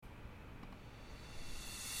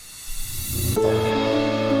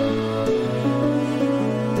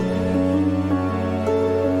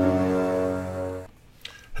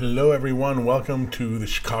everyone. Welcome to the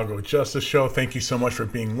Chicago Justice Show. Thank you so much for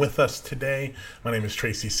being with us today. My name is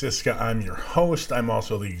Tracy Siska. I'm your host. I'm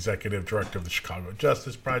also the executive director of the Chicago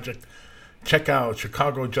Justice Project. Check out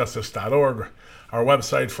chicagojustice.org, our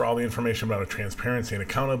website, for all the information about our transparency and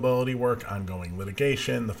accountability work, ongoing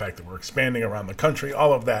litigation, the fact that we're expanding around the country.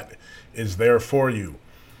 All of that is there for you.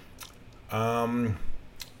 And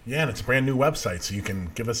it's a brand new website, so you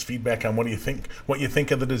can give us feedback on what you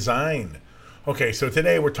think of the design. Okay, so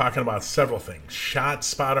today we're talking about several things.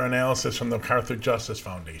 ShotSpotter analysis from the MacArthur Justice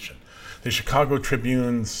Foundation. The Chicago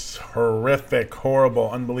Tribune's horrific,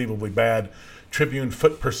 horrible, unbelievably bad Tribune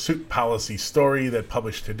foot pursuit policy story that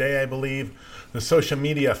published today, I believe. The Social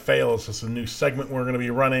Media Fails is a new segment we're going to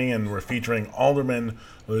be running, and we're featuring Alderman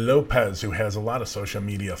Lopez, who has a lot of social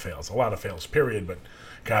media fails. A lot of fails, period, but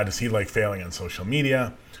God, does he like failing on social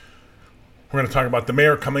media. We're going to talk about the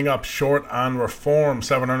mayor coming up short on reform,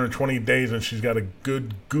 720 days, and she's got a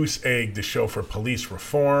good goose egg to show for police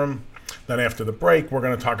reform. Then after the break, we're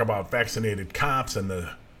going to talk about vaccinated cops and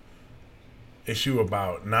the issue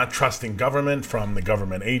about not trusting government from the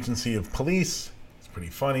government agency of police. It's pretty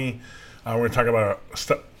funny. We're going to talk about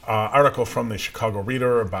an article from the Chicago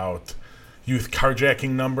Reader about youth carjacking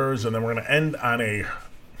numbers, and then we're going to end on a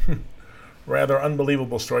rather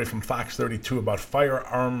unbelievable story from Fox 32 about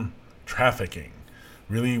firearm trafficking.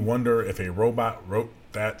 Really wonder if a robot wrote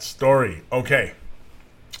that story. Okay.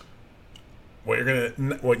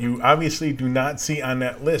 What you obviously do not see on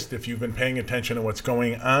that list, if you've been paying attention to what's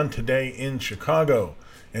going on today in Chicago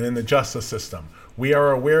and in the justice system. We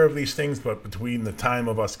are aware of these things, but between the time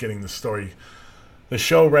of us getting the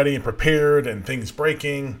show ready and prepared, and things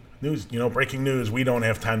breaking news, we don't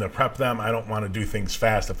have time to prep them. I don't want to do things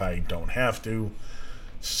fast if I don't have to.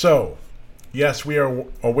 So, yes, we are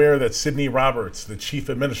aware that Sidney Roberts, the Chief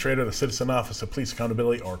Administrator of the Citizen Office of Police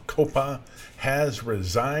Accountability, or COPA, has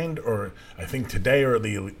resigned, or I think today, or at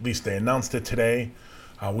least they announced it today.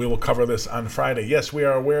 We will cover this on Friday. Yes, we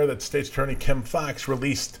are aware that State's Attorney Kim Foxx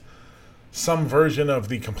released some version of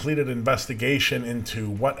the completed investigation into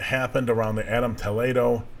what happened around the Adam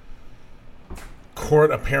Toledo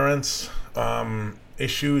court appearance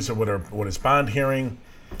issues, or what is bond hearing,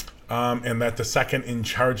 and that the second in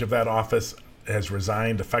charge of that office has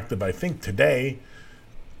resigned, effective, I think, today.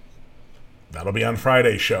 That'll be on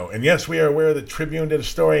Friday's show. And yes, we are aware that Tribune did a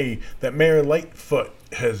story that Mayor Lightfoot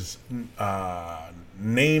has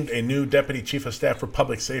named a new Deputy Chief of Staff for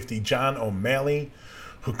Public Safety, John O'Malley,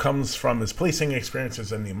 who comes from his policing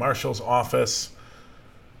experiences in the Marshal's office.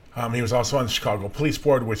 He was also on the Chicago Police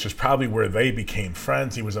Board, which is probably where they became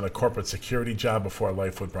friends. He was in a corporate security job before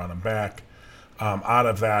Lightfoot brought him back. Out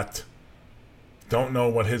of that, don't know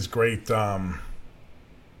what his great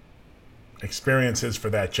experience is for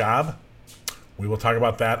that job. We will talk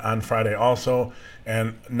about that on Friday also.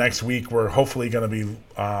 And next week, we're hopefully going to be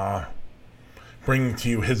bringing to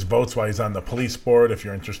you his votes while he's on the police board. If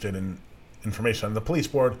you're interested in information on the police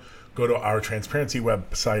board, go to our transparency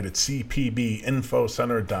website at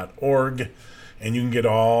cpbinfocenter.org, and you can get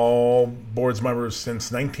all board's members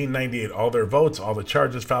since 1998, all their votes, all the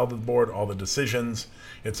charges filed with the board, all the decisions.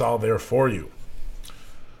 It's all there for you.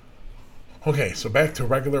 Okay, so back to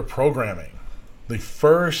regular programming.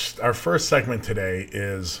 Our first segment today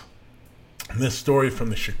is this story from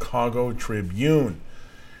the Chicago Tribune.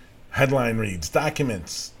 Headline reads,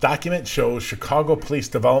 Document shows Chicago police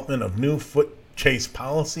development of new foot chase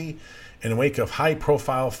policy in wake of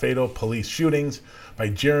high-profile fatal police shootings by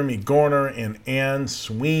Jeremy Gorner and Ann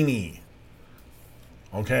Sweeney.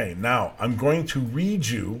 Okay, now I'm going to read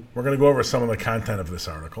you, we're going to go over some of the content of this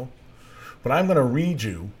article, but I'm going to read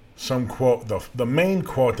you some quote, the main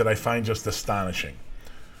quote that I find just astonishing.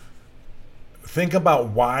 Think about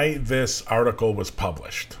why this article was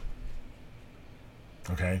published.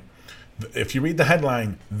 Okay? If you read the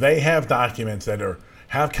headline, they have documents that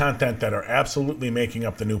have content that are absolutely making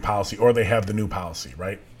up the new policy, or they have the new policy,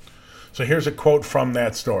 right? So here's a quote from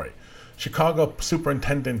that story. Chicago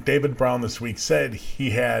Superintendent David Brown this week said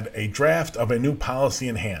he had a draft of a new policy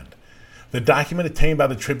in hand. The document obtained by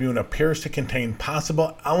the Tribune appears to contain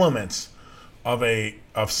possible elements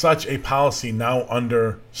of such a policy now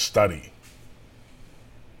under study.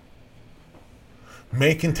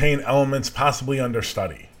 May contain elements possibly under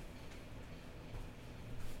study.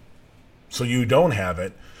 So you don't have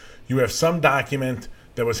it. You have some document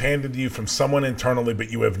that was handed to you from someone internally, but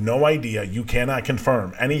you have no idea. You cannot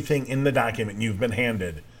confirm anything in the document you've been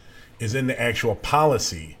handed is in the actual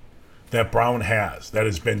policy that Brown has, that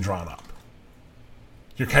has been drawn up.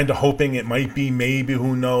 You're kind of hoping it might be, maybe,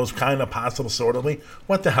 who knows, kind of possible, sort of.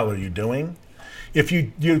 What the hell are you doing? If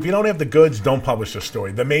you don't have the goods, don't publish the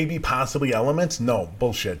story. There may be possibly elements. No,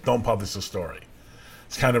 bullshit. Don't publish the story.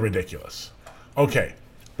 It's kind of ridiculous. Okay,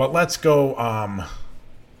 but let's go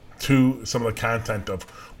to some of the content of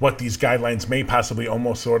what these guidelines may possibly,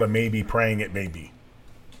 almost sort of, maybe praying it may be,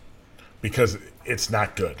 because it's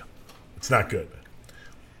not good. It's not good.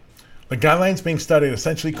 The guidelines being studied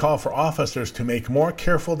essentially call for officers to make more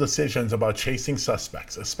careful decisions about chasing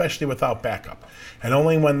suspects, especially without backup, and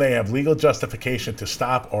only when they have legal justification to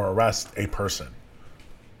stop or arrest a person.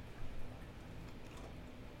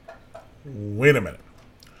 Wait a minute.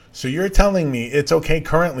 So you're telling me it's okay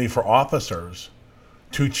currently for officers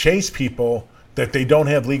to chase people that they don't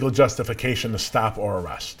have legal justification to stop or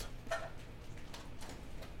arrest?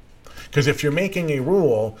 Because if you're making a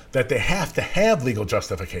rule that they have to have legal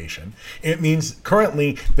justification, it means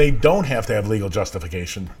currently they don't have to have legal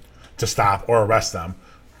justification to stop or arrest them,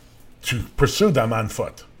 to pursue them on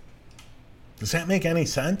foot. Does that make any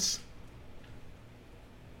sense?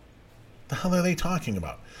 The hell are they talking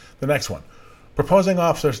about? The next one. Proposing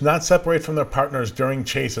officers not separate from their partners during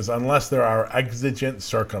chases unless there are exigent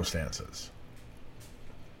circumstances.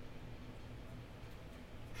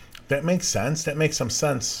 That makes sense. That makes some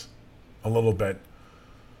sense. A little bit.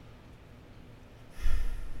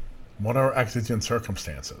 What are exigent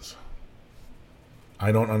circumstances?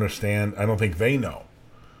 I don't understand. I don't think they know.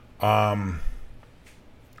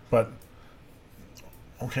 But,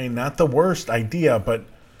 okay, not the worst idea, but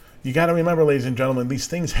you got to remember, ladies and gentlemen, these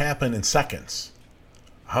things happen in seconds.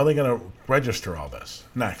 How are they going to register all this?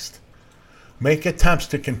 Next. Make attempts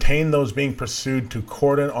to contain those being pursued, to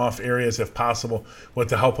cordon off areas if possible with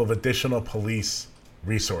the help of additional police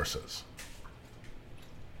resources.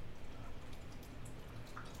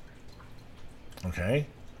 Okay.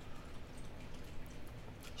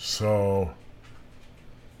 So,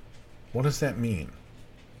 what does that mean?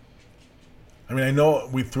 I mean, I know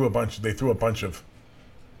they threw a bunch of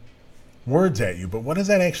words at you, but what does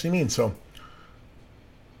that actually mean? So,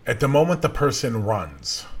 at the moment the person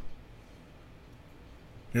runs,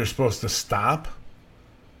 you're supposed to stop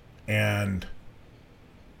and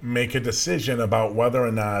make a decision about whether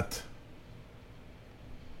or not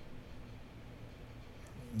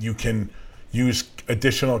you can use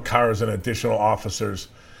additional cars and additional officers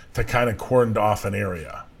to kind of cordon off an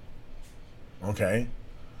area. Okay?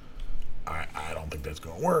 I don't think that's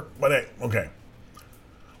going to work, but hey, okay.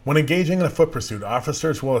 When engaging in a foot pursuit,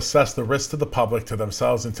 officers will assess the risk to the public, to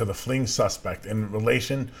themselves, and to the fleeing suspect in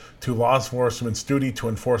relation to law enforcement's duty to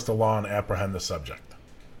enforce the law and apprehend the subject.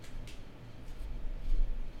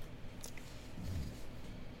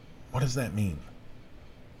 What does that mean?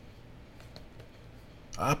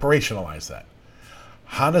 Operationalize that.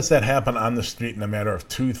 How does that happen on the street in a matter of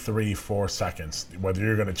 2, 3, 4 seconds, whether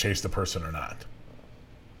you're going to chase the person or not?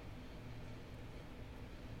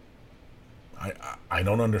 I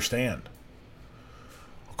don't understand.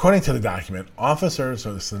 According to the document, officers,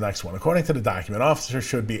 so this is the next one. According to the document, officers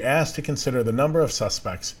should be asked to consider the number of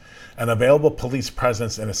suspects and available police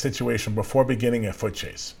presence in a situation before beginning a foot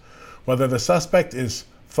chase. Whether the suspect is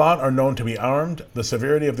thought or known to be armed, the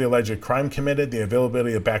severity of the alleged crime committed, the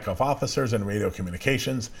availability of backup officers and radio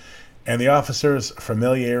communications, and the officer's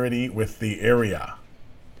familiarity with the area.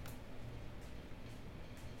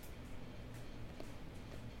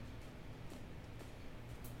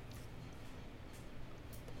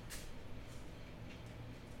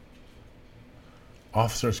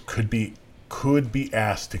 Officers could be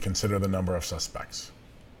asked to consider the number of suspects.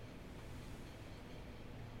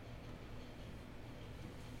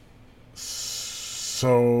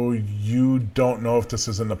 So you don't know if this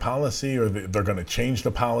is in the policy or they're going to change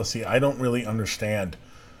the policy. I don't really understand.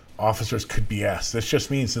 Officers could be asked. This just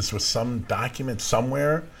means this was some document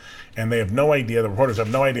somewhere, and they have no idea. The reporters have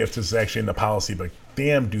no idea if this is actually in the policy, but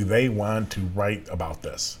damn, do they want to write about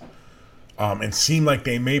this. And seem like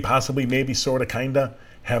they may possibly, maybe, sort of, kind of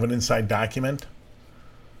have an inside document.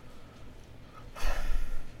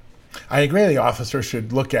 I agree the officer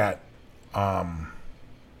should look at their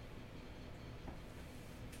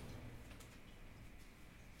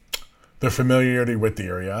familiarity with the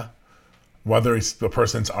area, whether the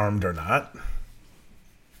person's armed or not.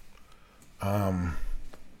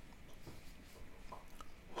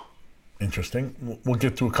 Interesting. We'll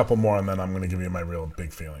get to a couple more, and then I'm going to give you my real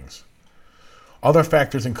big feelings. Other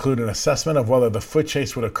factors include an assessment of whether the foot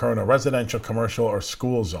chase would occur in a residential, commercial, or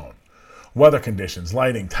school zone, weather conditions,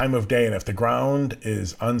 lighting, time of day, and if the ground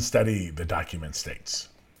is unsteady, the document states.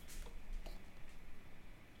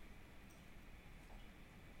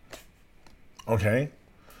 Okay.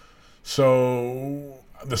 So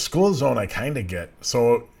the school zone I kind of get.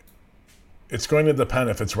 So it's going to depend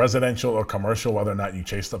if it's residential or commercial, whether or not you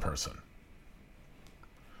chase the person.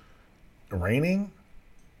 Raining,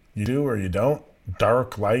 you do or you don't.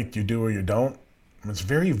 Dark, light, you do or you don't. It's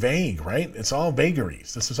very vague, right? It's all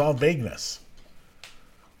vagaries. This is all vagueness.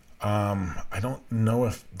 I don't know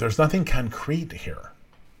if there's nothing concrete here.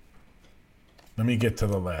 Let me get to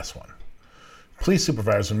the last one. Police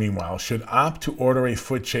supervisor, meanwhile, should opt to order a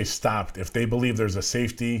foot chase stopped if they believe there's a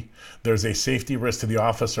safety risk to the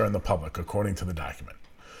officer and the public, according to the document.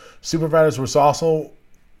 Supervisors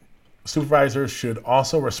should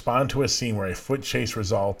also respond to a scene where a foot chase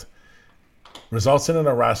results in an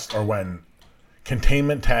arrest or when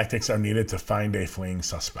containment tactics are needed to find a fleeing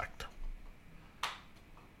suspect.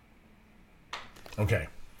 Okay.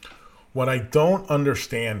 What I don't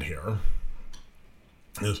understand here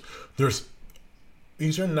is this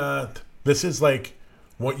is like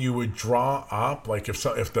what you would draw up, like if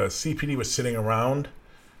the CPD was sitting around,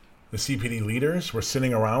 the CPD leaders were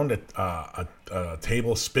sitting around at a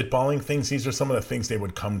table spitballing things. These are some of the things they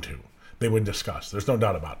would come to. They would discuss. There's no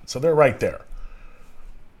doubt about it. So they're right there.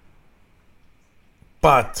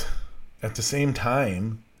 But at the same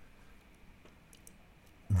time,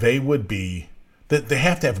 they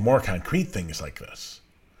have to have more concrete things like this.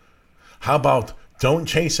 How about don't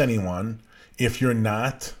chase anyone if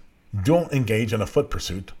don't engage in a foot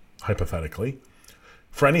pursuit, hypothetically,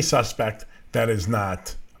 for any suspect that is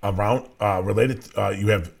not around related. You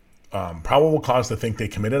have probable cause to think they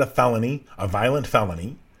committed a felony, a violent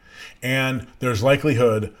felony, and there's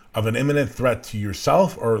likelihood of an imminent threat to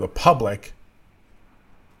yourself or the public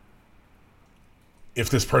if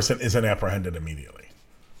this person isn't apprehended immediately.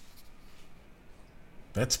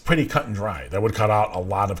 That's pretty cut and dry. That would cut out a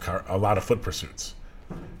lot of foot pursuits.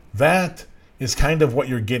 That is kind of what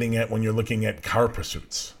you're getting at when you're looking at car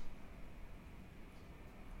pursuits.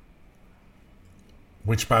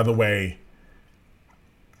 Which, by the way,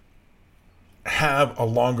 have a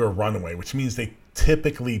longer runway, which means they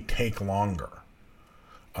typically take longer.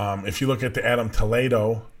 If you look at the Adam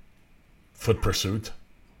Toledo foot pursuit,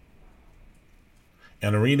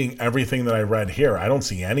 and reading everything that I read here, I don't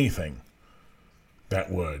see anything that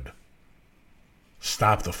would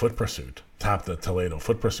stop the Toledo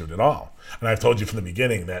foot pursuit at all. And I've told you from the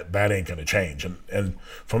beginning that ain't going to change. And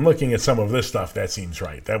from looking at some of this stuff, that seems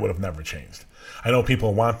right. That would have never changed. I know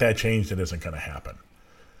people want that changed. It isn't going to happen.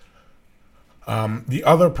 The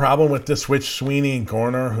other problem with this, which Sweeney and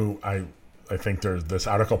Gorner, who I think this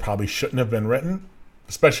article probably shouldn't have been written,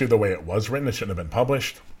 especially the way it was written. It shouldn't have been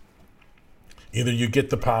published. Either you get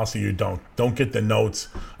the policy or you don't. Don't get the notes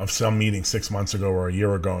of some meeting 6 months ago or a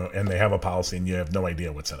year ago, and they have a policy and you have no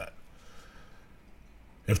idea what's in it.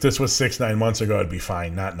 If this was 6-9 months ago, it'd be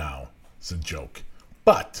fine. Not now. It's a joke.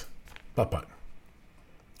 But. The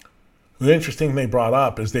interesting thing they brought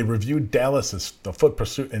up is they reviewed the foot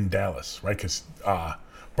pursuit in Dallas, right? Because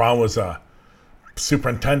Brown was a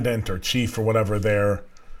superintendent or chief or whatever there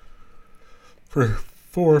for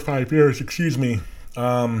 4 or 5 years,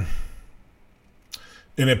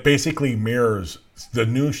 and it basically mirrors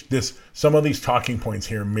some of these talking points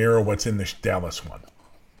here mirror what's in the Dallas one.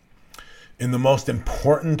 And the most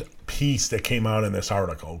important piece that came out in this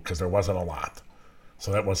article, because there wasn't a lot,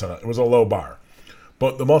 so it was a low bar.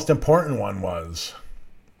 But the most important one was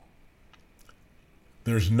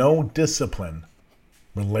there's no discipline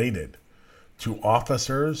related to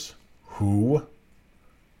officers who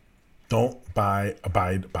don't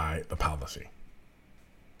abide by the policy.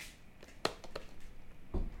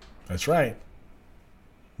 That's right.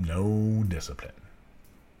 No discipline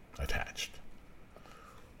attached.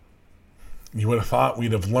 You would have thought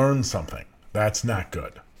we'd have learned something. That's not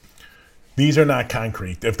good. These are not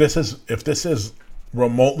concrete. If this is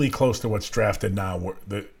remotely close to what's drafted now,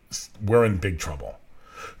 we're in big trouble.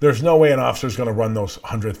 There's no way an officer is going to run those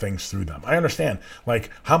 100 things through them. I understand. Like,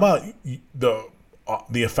 how about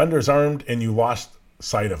the offender's armed and you lost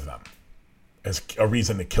sight of them as a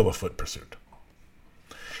reason to kill a foot pursuit?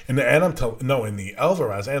 In the Anthony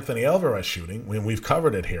Alvarez shooting, we've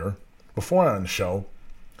covered it here before on the show,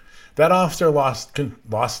 that officer lost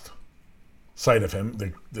sight of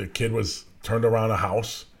him. The kid was turned around a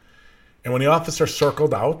house, and when the officer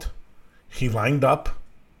circled out, he lined up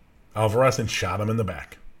Alvarez and shot him in the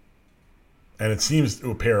back. And it seems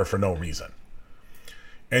to appear for no reason.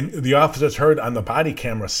 And the officers heard on the body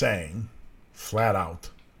camera saying, flat out,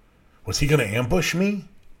 was he going to ambush me?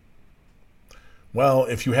 Well,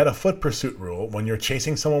 if you had a foot pursuit rule, when you're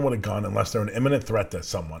chasing someone with a gun, unless they're an imminent threat to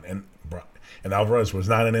someone, and Alvarez was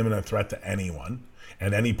not an imminent threat to anyone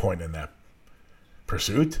at any point in that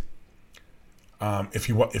pursuit,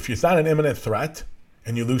 if it's not an imminent threat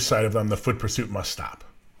and you lose sight of them, the foot pursuit must stop.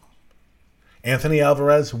 Anthony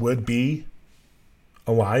Alvarez would be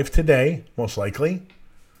alive today, most likely.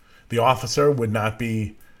 The officer would not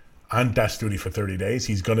be on desk duty for 30 days.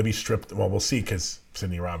 He's going to be stripped. Well, we'll see, because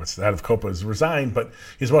Sidney Roberts, the head of COPA, has resigned, but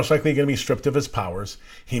he's most likely going to be stripped of his powers.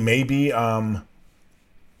 He may be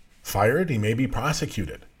fired. He may be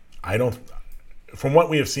prosecuted. From what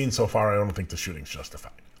we have seen so far, I don't think the shooting's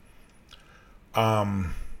justified. But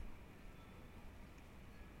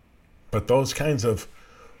those kinds of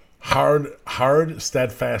hard,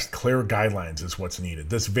 steadfast, clear guidelines is what's needed.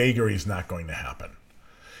 This vagary is not going to happen.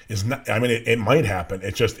 It might happen.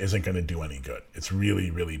 It just isn't going to do any good. It's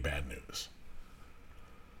really, really bad news.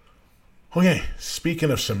 Okay,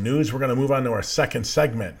 speaking of some news, we're going to move on to our second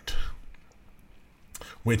segment,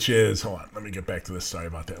 which is, hold on, let me get back to this. Sorry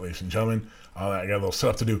about that, ladies and gentlemen. I got a little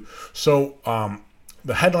setup to do. So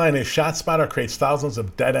the headline is ShotSpotter creates thousands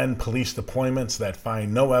of dead-end police deployments that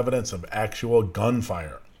find no evidence of actual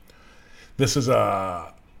gunfire. This is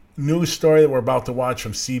a news story that we're about to watch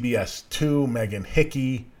from CBS 2, Megan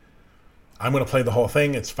Hickey. I'm going to play the whole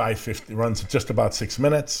thing. It's 5:50, runs just about 6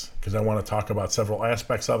 minutes because I want to talk about several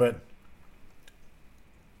aspects of it.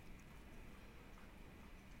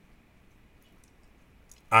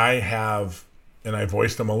 I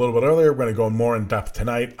voiced them a little bit earlier. We're going to go more in depth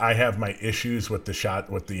tonight. I have my issues with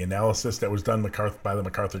the analysis that was done by the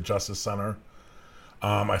MacArthur Justice Center.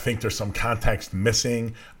 I think there's some context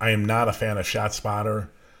missing. I am not a fan of ShotSpotter.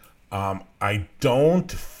 I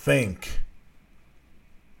don't think...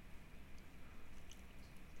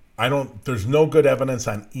 there's no good evidence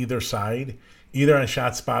on either side, either on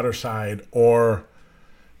ShotSpotter side or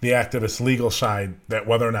the activist legal side, that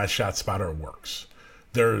whether or not ShotSpotter works.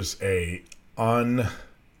 There's an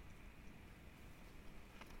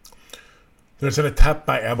attempt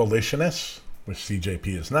by abolitionists, which CJP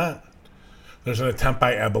is not. There's an attempt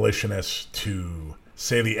by abolitionists to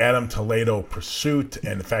say the Adam Toledo pursuit,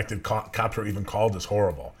 and in fact, cops are even called as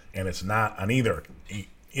horrible, and it's not on either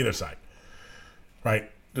side,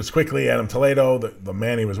 right? Just quickly, Adam Toledo, the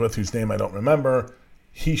man he was with, whose name I don't remember,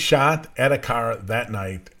 he shot at a car that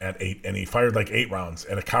night at 8, and he fired like 8 rounds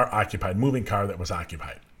at a moving car that was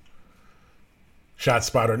occupied.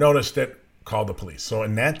 ShotSpotter noticed it, called the police. So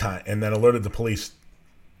in that time, and then alerted the police.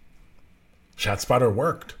 ShotSpotter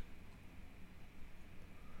worked.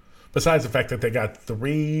 Besides the fact that they got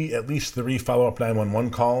at least three follow-up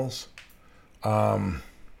 911 calls.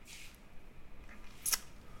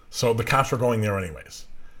 So the cops were going there anyways.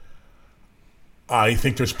 I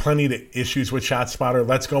think there's plenty of issues with ShotSpotter.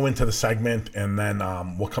 Let's go into the segment, and then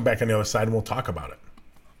we'll come back on the other side and we'll talk about it.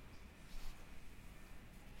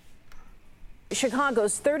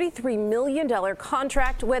 Chicago's $33 million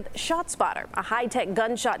contract with ShotSpotter, a high-tech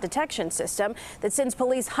gunshot detection system that sends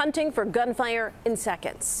police hunting for gunfire in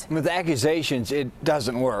seconds. With accusations it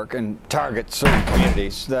doesn't work and targets certain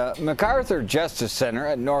communities, the MacArthur Justice Center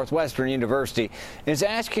at Northwestern University is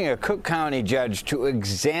asking a Cook County judge to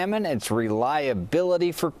examine its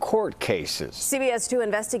reliability for court cases. CBS 2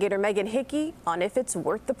 investigator Megan Hickey on if it's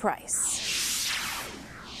worth the price.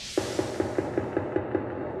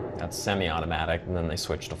 That's semi-automatic, and then they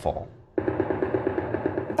switch to full.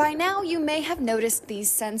 By now, you may have noticed these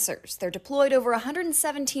sensors. They're deployed over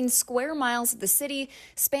 117 square miles of the city,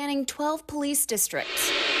 spanning 12 police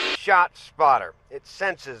districts. ShotSpotter. It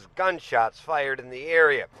senses gunshots fired in the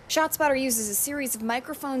area. ShotSpotter uses a series of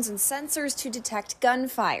microphones and sensors to detect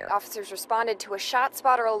gunfire. Officers responded to a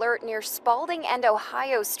ShotSpotter alert near Spalding and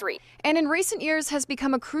Ohio Street, and in recent years has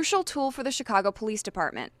become a crucial tool for the Chicago Police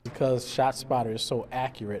Department. Because ShotSpotter is so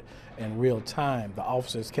accurate in real time, the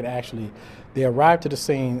officers can they arrive to the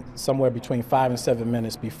scene somewhere between 5 and 7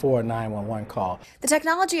 minutes before a 911 call. The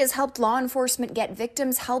technology has helped law enforcement get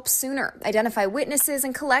victims help sooner, identify witnesses,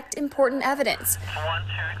 and collect important evidence.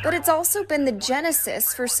 But it's also been the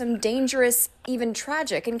genesis for some dangerous, even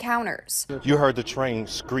tragic encounters. You heard the train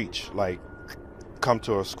screech, come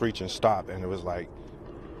to a screech and stop, and it was like,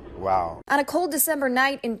 wow. On a cold December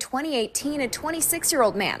night in 2018, a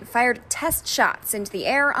 26-year-old man fired test shots into the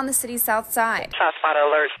air on the city's south side. ShotSpotter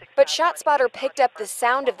alert. But ShotSpotter picked up the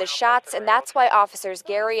sound of the shots, and that's why officers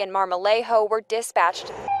Gary and Marmolejo were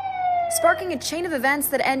dispatched, sparking a chain of events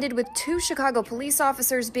that ended with 2 Chicago police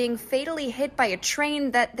officers being fatally hit by a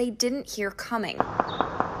train that they didn't hear coming.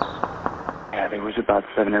 Yeah, there was about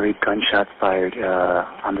 7 or 8 gunshots fired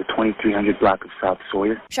on the 2300 block of South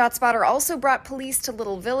Sawyer. ShotSpotter also brought police to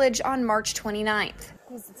Little Village on March 29th.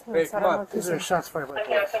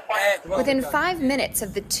 Within 5 minutes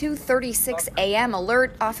of the 2:36 a.m.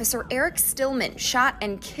 alert, Officer Eric Stillman shot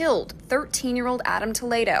and killed 13-year-old Adam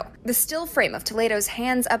Toledo. The still frame of Toledo's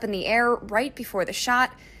hands up in the air right before the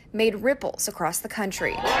shot made ripples across the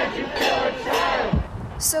country.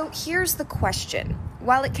 So here's the question.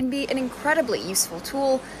 While it can be an incredibly useful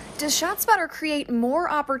tool, does ShotSpotter create more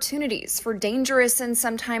opportunities for dangerous and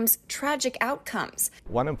sometimes tragic outcomes?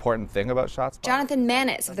 One important thing about ShotSpotter, Jonathan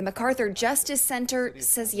Manis of the MacArthur Justice Center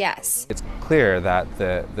says yes. it's clear that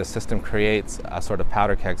the system creates a sort of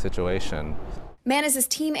powder keg situation. Manis'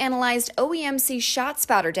 team analyzed OEMC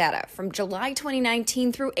ShotSpotter data from July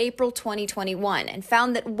 2019 through April 2021 and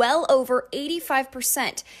found that well over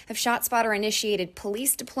 85% of ShotSpotter-initiated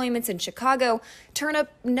police deployments in Chicago turn up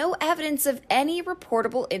no evidence of any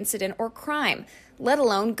reportable incident or crime, let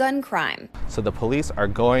alone gun crime. So the police are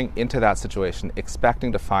going into that situation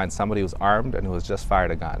expecting to find somebody who's armed and who has just fired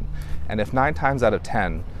a gun. And if 9 times out of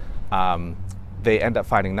 10 they end up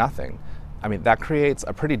finding nothing, I mean, that creates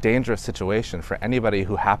a pretty dangerous situation for anybody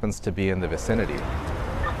who happens to be in the vicinity.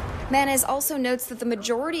 Manis also notes that the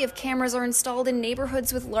majority of cameras are installed in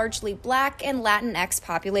neighborhoods with largely Black and Latinx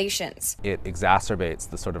populations. It exacerbates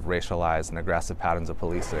the sort of racialized and aggressive patterns of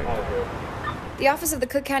policing. The Office of the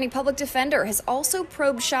Cook County Public Defender has also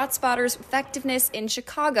probed ShotSpotter's effectiveness in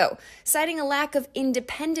Chicago, citing a lack of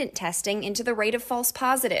independent testing into the rate of false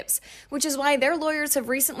positives, which is why their lawyers have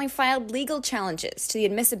recently filed legal challenges to the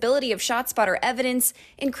admissibility of ShotSpotter evidence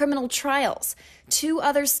in criminal trials. 2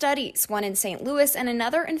 other studies, one in St. Louis and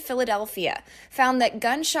another in Philadelphia, found that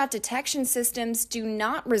gunshot detection systems do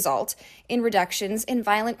not result in reductions in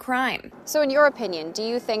violent crime. So in your opinion, do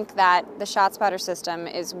you think that the ShotSpotter system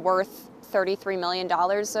is worth $33 million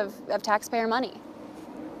of taxpayer money?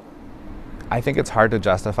 I think it's hard to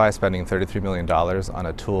justify spending $33 million on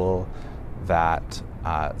a tool that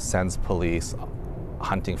sends police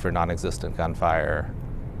hunting for non-existent gunfire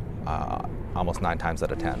almost 9 times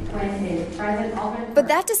out of 10. But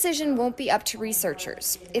that decision won't be up to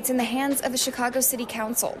researchers. It's in the hands of the Chicago City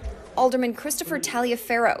Council. Alderman Christopher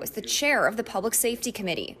Taliaferro is the chair of the Public Safety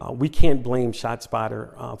Committee. We can't blame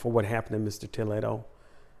ShotSpotter for what happened to Mr. Toledo.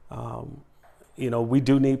 We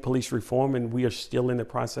do need police reform, and we are still in the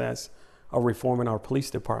process of reforming our police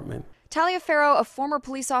department. Taliaferro, a former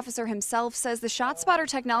police officer himself, says the ShotSpotter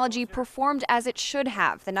technology performed as it should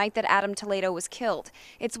have the night that Adam Toledo was killed.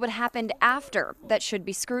 It's what happened after that should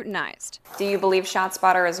be scrutinized. Do you believe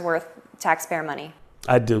ShotSpotter is worth taxpayer money?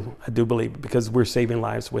 I do believe it, because we're saving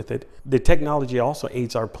lives with it. The technology also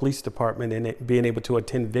aids our police department in it being able to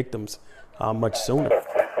attend victims much sooner.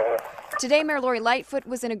 Today, Mayor Lori Lightfoot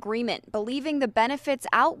was in agreement, believing the benefits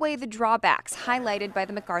outweigh the drawbacks highlighted by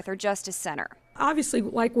the MacArthur Justice Center. Obviously,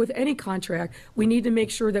 like with any contract, we need to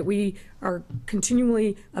make sure that we are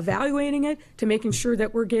continually evaluating it to making sure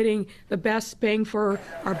that we're getting the best bang for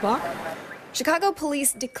our buck. Chicago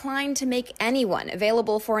police declined to make anyone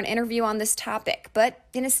available for an interview on this topic, but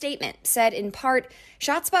in a statement said in part,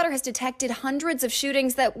 ShotSpotter has detected hundreds of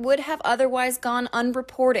shootings that would have otherwise gone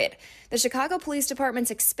unreported. The Chicago Police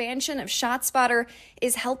Department's expansion of ShotSpotter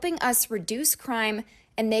is helping us reduce crime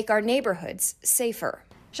and make our neighborhoods safer.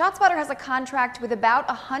 ShotSpotter has a contract with about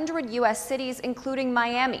 100 U.S. cities, including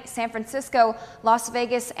Miami, San Francisco, Las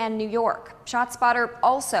Vegas, and New York. ShotSpotter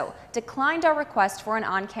also declined our request for an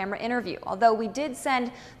on-camera interview, although we did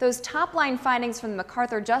send those top-line findings from the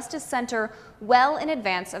MacArthur Justice Center well in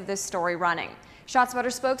advance of this story running. ShotSpotter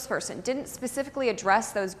spokesperson didn't specifically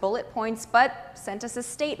address those bullet points, but sent us a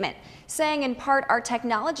statement saying in part, our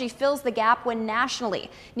technology fills the gap when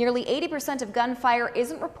nationally nearly 80% of gunfire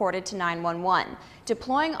isn't reported to 911,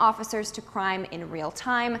 deploying officers to crime in real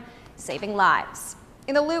time, saving lives.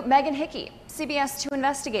 In the Loop, Megan Hickey, CBS 2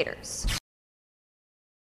 Investigators.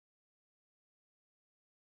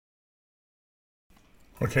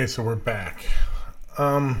 Okay, so we're back.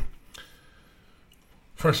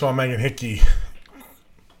 First of all, Megan Hickey,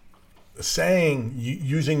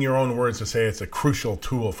 using your own words to say it's a crucial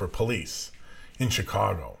tool for police in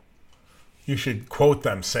Chicago. You should quote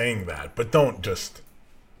them saying that, but don't just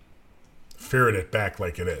ferret it back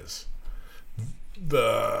like it is.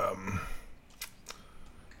 The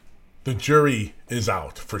jury is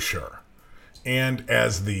out for sure. And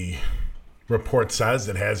as the report says,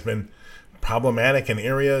 it has been problematic in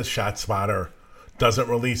areas. ShotSpotter doesn't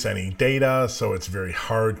release any data, so it's very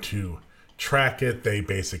hard to track it. They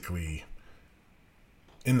basically,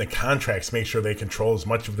 in the contracts, make sure they control as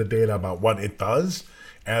much of the data about what it does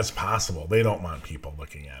as possible. They don't want people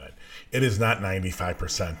looking at it. It is not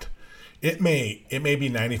 95%. It may be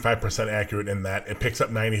 95% accurate in that it picks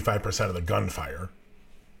up 95% of the gunfire.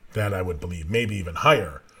 That I would believe, maybe even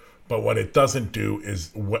higher. But what it doesn't do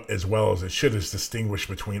is, as well as it should, is distinguish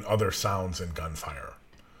between other sounds and gunfire.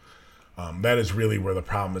 That is really where the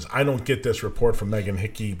problem is. I don't get this report from Megan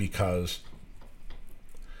Hickey because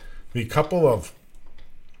the couple of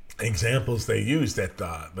examples they used at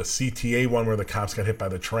the CTA one where the cops got hit by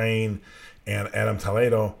the train and Adam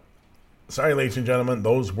Toledo, sorry, ladies and gentlemen,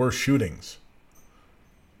 those were shootings.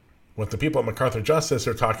 What the people at MacArthur Justice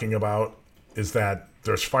are talking about is that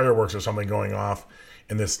there's fireworks or something going off,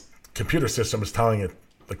 and this computer system is telling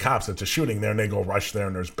the cops it's a shooting there, and they go rush there,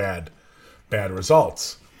 and there's bad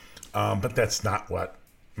results. But that's not what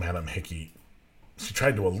Madam Hickey, she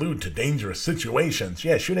tried to allude to dangerous situations.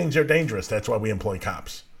 Yeah, shootings are dangerous. That's why we employ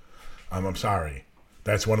cops. I'm sorry.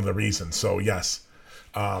 That's one of the reasons. So, yes,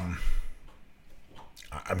 I'm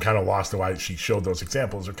kind of lost to why she showed those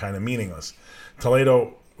examples. They're kind of meaningless.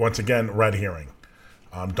 Toledo, once again, red herring.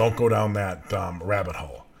 Don't go down that rabbit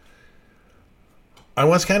hole. I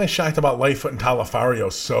was kind of shocked about Lightfoot and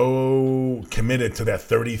Talafario so committed to that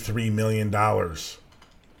 $33 million.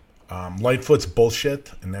 Lightfoot's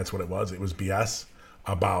bullshit, and that's what it was. It was BS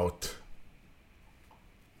about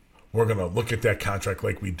we're going to look at that contract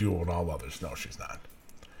like we do with all others. No, she's not.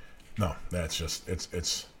 No, that's just,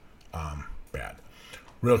 it's bad.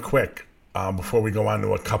 Real quick, before we go on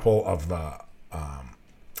to a couple of the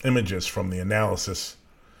images from the analysis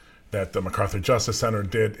that the MacArthur Justice Center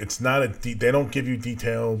did, it's not they don't give you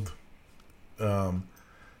detailed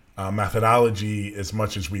methodology as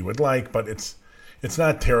much as we would like, but it's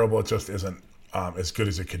not terrible. It just isn't as good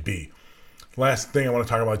as it could be. Last thing I want to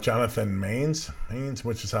talk about, Jonathan Maines,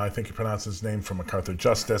 which is how I think you pronounce his name, from MacArthur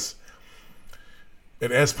Justice.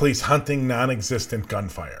 It has police hunting non-existent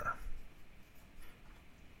gunfire.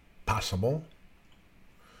 Possible.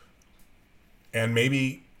 And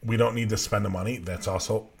maybe we don't need to spend the money. That's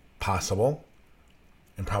also possible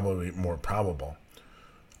and probably more probable.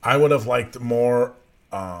 I would have liked more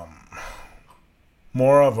of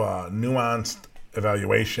a nuanced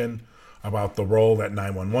evaluation about the role that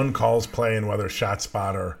 911 calls play and whether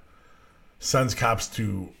ShotSpotter sends cops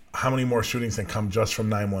to how many more shootings that come just from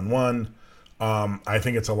 911. I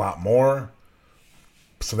think it's a lot more,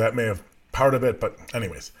 so that may have part of it. But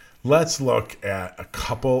anyways, let's look at a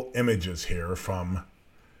couple images here from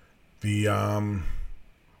the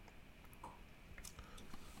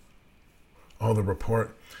the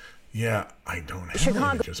report. Yeah, I don't have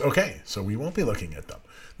images. Okay, so we won't be looking at them.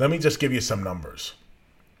 Let me just give you some numbers.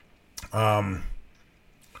 Part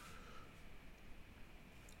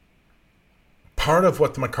of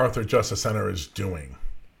what the MacArthur Justice Center is doing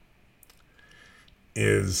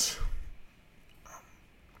is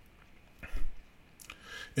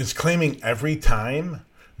claiming every time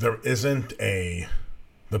there isn't the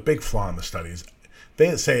big flaw in the studies,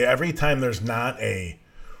 they say every time there's not a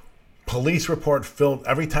police report filled,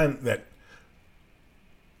 every time that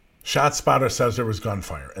ShotSpotter says there was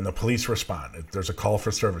gunfire and the police respond, there's a call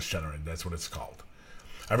for service generated. That's what it's called.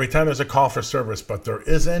 Every time there's a call for service, but there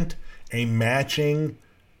isn't a matching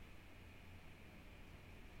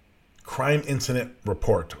crime incident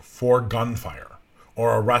report for gunfire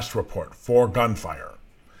or arrest report for gunfire,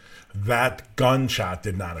 that gunshot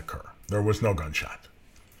did not occur. There was no gunshot.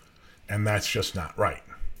 And that's just not right.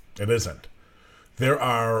 It isn't. There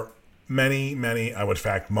are many, I would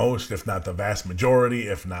fact most, if not the vast majority,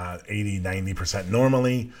 if not 80, 90%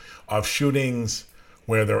 normally, of shootings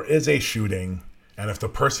where there is a shooting, and if the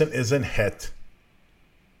person isn't hit,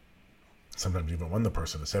 sometimes even when the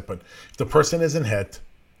person is hit, but if the person isn't hit,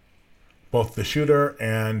 both the shooter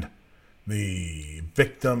and the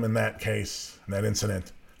victim in that case, in that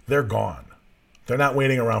incident, they're gone. They're not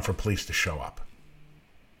waiting around for police to show up.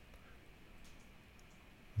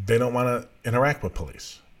 They don't want to interact with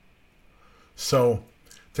police. So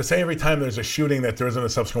to say every time there's a shooting that there isn't a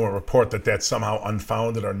subsequent report that that's somehow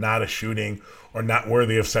unfounded or not a shooting or not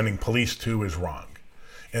worthy of sending police to is wrong.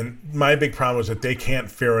 And my big problem is that they can't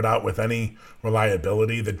figure it out with any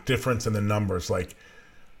reliability, the difference in the numbers. Like,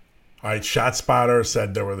 all right, ShotSpotter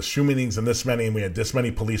said there were the shootings and this many, and we had this many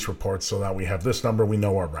police reports, so that we have this number, we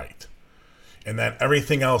know we're right. And then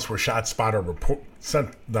everything else where ShotSpotter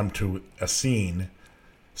sent them to a scene,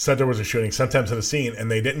 said there was a shooting, sent them to the scene, and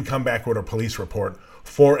they didn't come back with a police report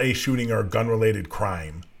for a shooting or gun-related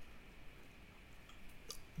crime.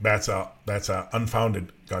 That's a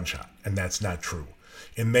unfounded gunshot, and that's not true.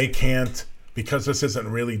 And they can't, because this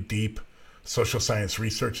isn't really deep social science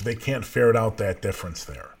research, they can't ferret out that difference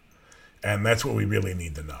there. And that's what we really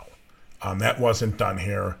need to know. That wasn't done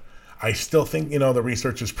here. I still think, the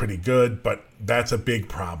research is pretty good, but that's a big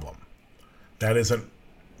problem. That isn't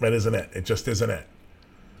it. It just isn't it.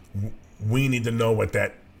 We need to know what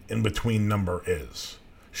that in-between number is.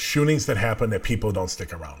 Shootings that happen that people don't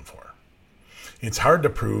stick around for. It's hard to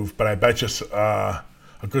prove, but I bet you a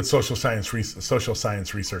good social science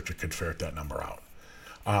researcher could ferret that number out.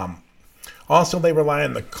 Also, they rely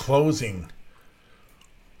on the closing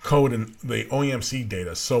code in the OEMC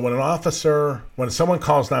data. So when someone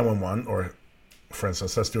calls 911, or for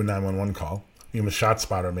instance, let's do a 911 call, even a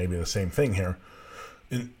ShotSpotter may be the same thing here.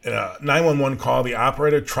 In a 911 call, the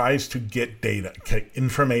operator tries to get data,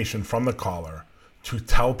 information from the caller to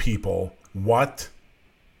tell people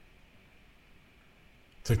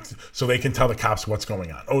so they can tell the cops what's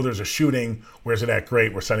going on. Oh, there's a shooting. Where's it at?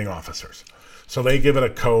 Great, we're sending officers. So they give it a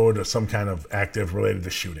code or some kind of active related to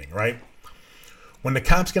shooting, right? When the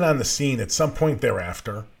cops get on the scene, at some point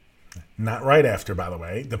thereafter, not right after, by the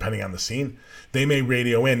way, depending on the scene, they may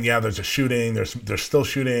radio in, yeah, there's a shooting, there's still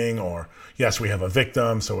shooting, or yes, we have a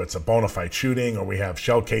victim, so it's a bona fide shooting, or we have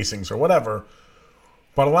shell casings or whatever.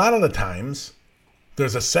 But a lot of the times,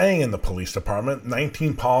 there's a saying in the police department,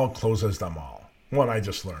 19 Paul closes them all. One I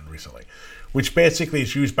just learned recently, which basically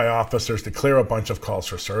is used by officers to clear a bunch of calls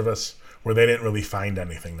for service where they didn't really find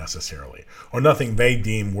anything necessarily, or nothing they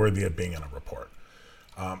deem worthy of being in a report.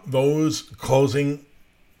 Those closing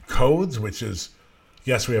codes, which is,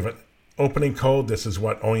 yes, we have an opening code. This is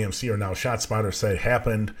what OEMC or now ShotSpotter said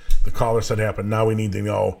happened. The caller said happened. Now we need to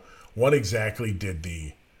know what exactly did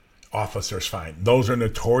the officers find. Those are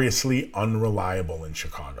notoriously unreliable in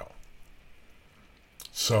Chicago.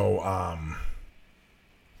 So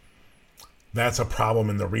that's a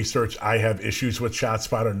problem in the research. I have issues with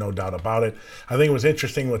ShotSpotter, no doubt about it. I think it was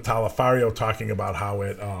interesting with Talafario talking about how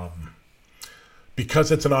it,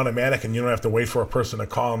 because it's an automatic and you don't have to wait for a person to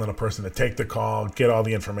call and then a person to take the call, get all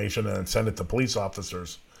the information, and then send it to police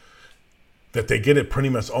officers, that they get it pretty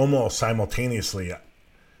much almost simultaneously.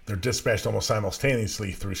 They're dispatched almost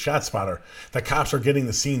simultaneously through ShotSpotter. The cops are getting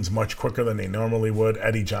the scenes much quicker than they normally would.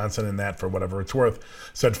 Eddie Johnson in that, for whatever it's worth,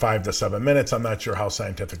 said 5 to 7 minutes. I'm not sure how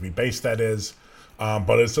scientifically based that is,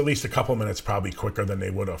 but it's at least a couple minutes probably quicker than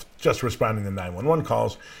they would have just responding to 911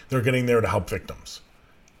 calls. They're getting there to help victims.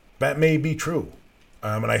 That may be true.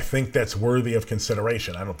 And I think that's worthy of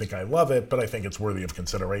consideration. I don't think I love it, but I think it's worthy of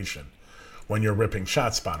consideration when you're ripping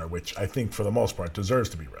ShotSpotter, which I think for the most part deserves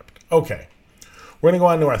to be ripped. Okay, we're going to go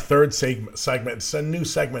on to our third segment. It's a new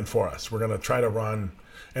segment for us. We're going to try to run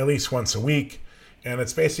at least once a week, and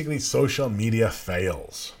it's basically social media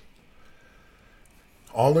fails.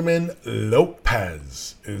 Alderman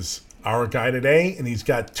Lopez is our guy today, and he's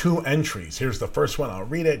got 2 entries. Here's the first one. I'll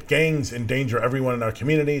read it. Gangs endanger everyone in our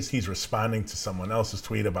communities. He's responding to someone else's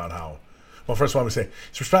tweet about how, well, first of all, he's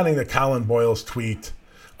responding to Colin Boyle's tweet.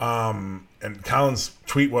 And Colin's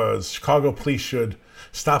tweet was, Chicago police should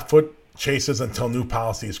stop foot chases until new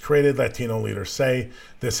policy is created. Latino leaders say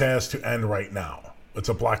this has to end right now. It's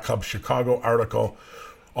a Black Hub Chicago article.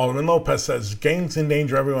 Alderman Lopez says, gangs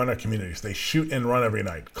endanger everyone in our communities. They shoot and run every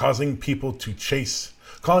night, causing police to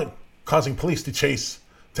chase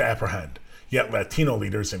to apprehend. Yet Latino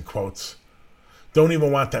leaders, in quotes, don't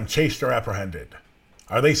even want them chased or apprehended.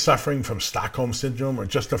 Are they suffering from Stockholm Syndrome or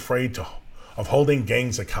just afraid of holding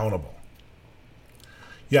gangs accountable?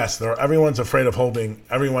 Yes, everyone's afraid of holding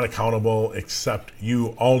everyone accountable except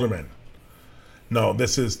you, Alderman. No,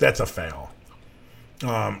 that's a fail.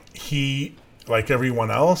 He, like everyone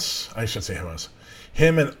else, I should say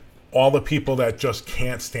him and all the people that just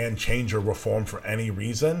can't stand change or reform for any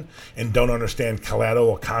reason and don't understand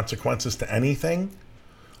collateral consequences to anything,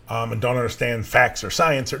 and don't understand facts or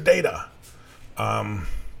science or data.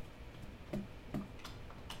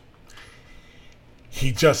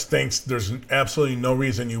 He just thinks there's absolutely no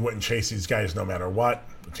reason you wouldn't chase these guys no matter what.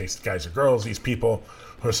 Chase the guys or girls, these people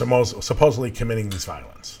who are supposedly committing this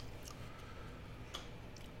violence.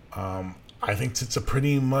 I think it's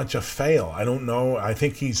pretty much a fail. I don't know. I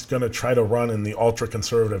think he's going to try to run in the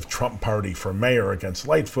ultra-conservative Trump party for mayor against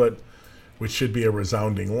Lightfoot, which should be a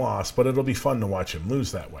resounding loss, but it'll be fun to watch him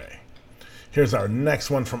lose that way. Here's our next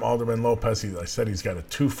one from Alderman Lopez. I said he's got a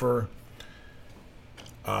twofer.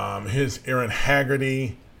 Here's Aaron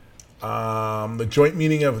Haggerty. The joint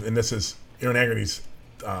meeting of, and this is Aaron Haggerty's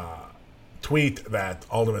tweet that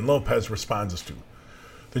Alderman Lopez responds to.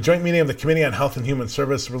 The joint meeting of the Committee on Health and Human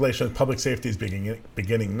Service Relations and Public Safety is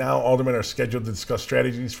beginning now. Aldermen are scheduled to discuss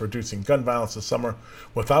strategies for reducing gun violence this summer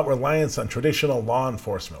without reliance on traditional law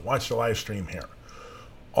enforcement. Watch the live stream here.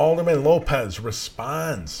 Alderman Lopez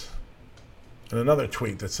responds in another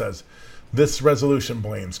tweet that says, this resolution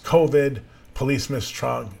blames COVID, police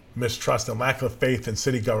mistrust, and lack of faith in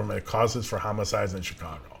city government causes for homicides in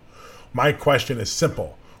Chicago. My question is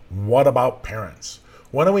simple. What about parents?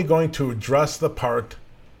 When are we going to address the part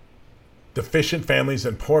deficient families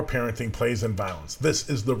and poor parenting plays in violence? This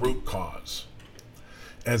is the root cause.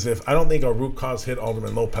 As if I don't think a root cause hit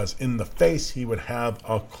Alderman Lopez in the face, he would have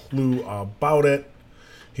a clue about it.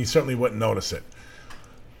 He certainly wouldn't notice it.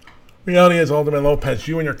 Reality is, Alderman Lopez,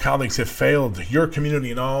 you and your colleagues have failed your community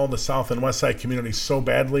and all the South and West Side communities so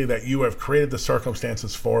badly that you have created the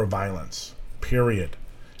circumstances for violence. Period.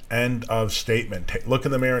 End of statement. Look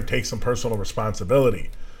in the mirror and take some personal responsibility.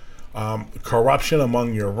 Corruption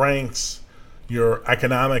among your ranks, your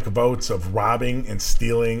economic votes of robbing and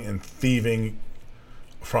stealing and thieving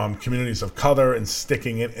from communities of color and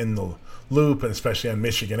sticking it in the loop, and especially on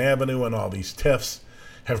Michigan Avenue and all these TIFs,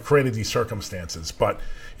 have created these circumstances. But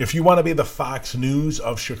if you want to be the Fox News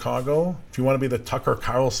of Chicago, if you want to be the Tucker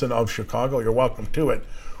Carlson of Chicago, you're welcome to it.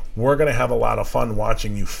 We're going to have a lot of fun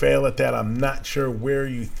watching you fail at that. I'm not sure where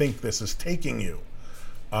you think this is taking you.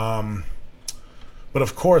 But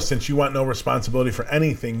of course, since you want no responsibility for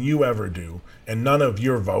anything you ever do, and none of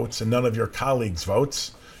your votes and none of your colleagues'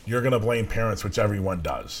 votes, you're going to blame parents, which everyone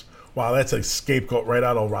does. Wow, that's a scapegoat right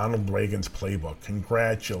out of Ronald Reagan's playbook.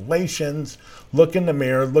 Congratulations. Look in the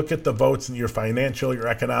mirror, look at the votes and your financial, your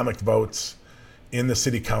economic votes in the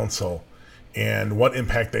city council and what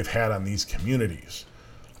impact they've had on these communities.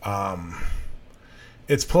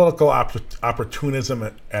 It's political opportunism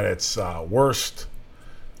at its worst.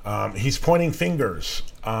 He's pointing fingers,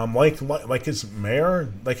 like his mayor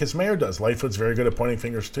does. Lightfoot's very good at pointing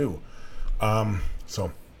fingers too.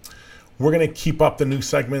 So we're going to keep up the new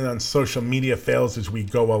segment on social media fails as we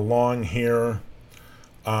go along here.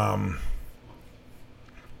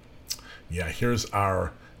 Here's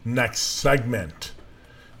our next segment.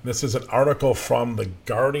 This is an article from the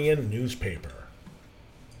Guardian newspaper.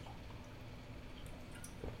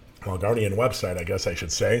 Well, Guardian website, I guess I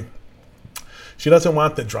should say. She doesn't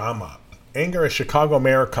want the drama. Anger as Chicago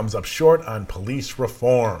mayor comes up short on police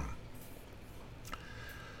reform.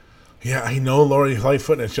 Yeah, I know Lori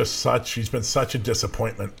Lightfoot is she's been such a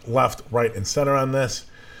disappointment, left, right, and center on this.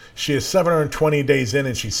 She is 720 days in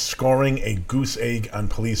and she's scoring a goose egg on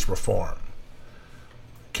police reform.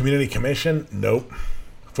 Community commission? Nope.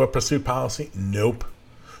 Foot pursuit policy? Nope.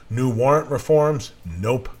 New warrant reforms?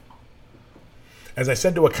 Nope. As I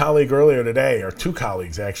said to a colleague earlier today, or two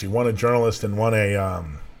colleagues actually, one a journalist and one a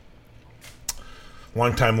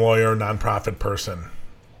longtime lawyer, nonprofit person,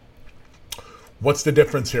 what's the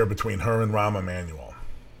difference here between her and Rahm Emanuel?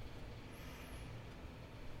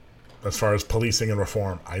 As far as policing and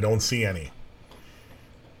reform, I don't see any.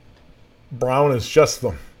 Brown is just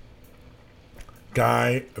the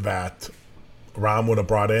guy that Rahm would have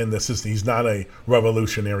brought in. He's not a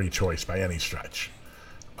revolutionary choice by any stretch.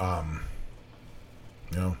 I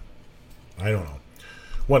don't know.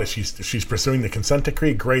 What is she's pursuing the consent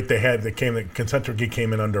decree? Great, the consent decree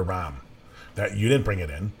came in under Rahm. That you didn't bring it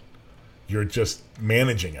in. You're just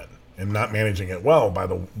managing it and not managing it well by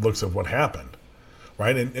the looks of what happened,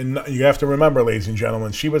 right? And you have to remember, ladies and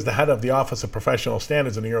gentlemen, she was the head of the Office of Professional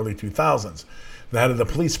Standards in the early 2000s, the head of the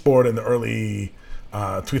police board in the early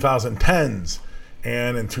 2010s,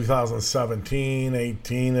 and in 2017,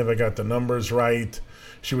 18, if I got the numbers right,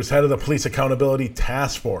 she was head of the Police Accountability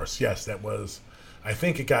Task Force. Yes, that was, I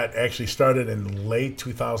think it got actually started in late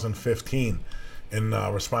 2015 in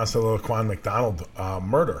response to the Laquan McDonald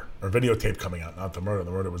murder, or videotape coming out, not the murder.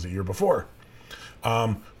 The murder was a year before.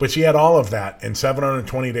 But she had all of that, and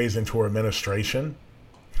 720 days into her administration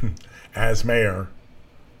as mayor,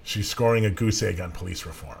 she's scoring a goose egg on police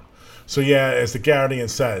reform. So yeah, as the Guardian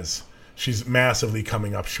says, she's massively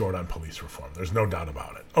coming up short on police reform. There's no doubt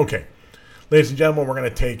about it. Okay, ladies and gentlemen, we're going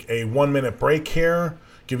to take a 1-minute break here,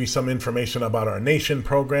 give you some information about our Nation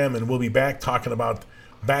program, and we'll be back talking about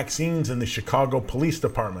vaccines in the Chicago Police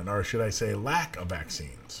Department, or should I say lack of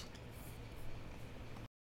vaccines.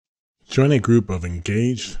 Join a group of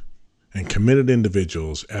engaged and committed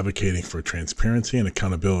individuals advocating for transparency and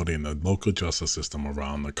accountability in the local justice system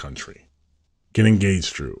around the country. Get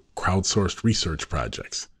engaged through crowdsourced research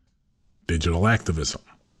projects, digital activism,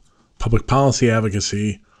 public policy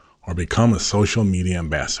advocacy, or become a social media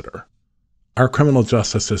ambassador. Our criminal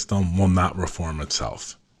justice system will not reform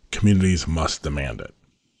itself. Communities must demand it.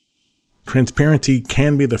 Transparency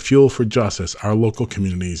can be the fuel for justice our local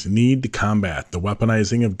communities need to combat the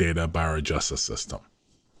weaponizing of data by our justice system.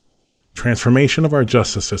 Transformation of our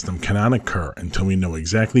justice system cannot occur until we know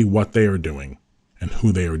exactly what they are doing and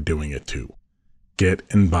who they are doing it to. Get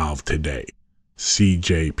involved today.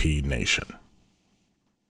 CJP Nation.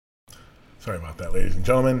 Sorry about that, ladies and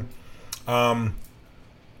gentlemen.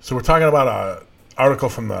 So we're talking about an article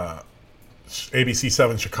from the ABC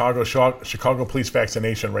 7 Chicago police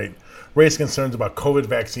vaccination rate raised concerns about COVID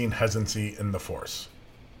vaccine hesitancy in the force.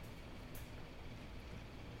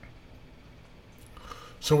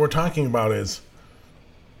 So what we're talking about is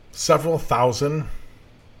several thousand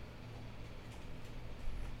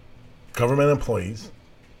government employees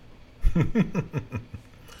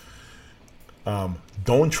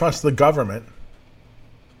Don't trust the government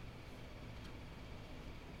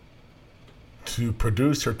to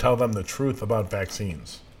produce or tell them the truth about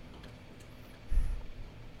vaccines.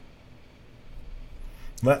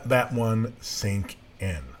 Let that one sink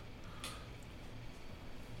in.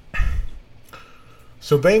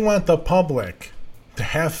 So they want the public to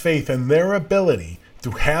have faith in their ability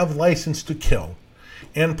to have license to kill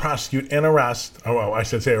and prosecute and arrest. Oh, well, I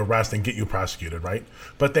should say arrest and get you prosecuted, right?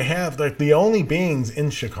 But they have, like, the only beings in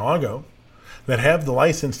Chicago that have the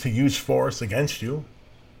license to use force against you.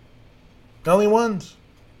 The only ones.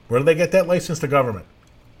 Where do they get that license? The government.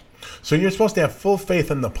 So you're supposed to have full faith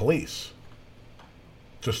in the police.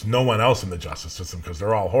 Just no one else in the justice system, because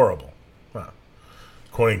they're all horrible.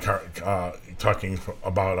 Talking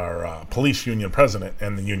about our police union president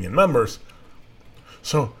and the union members.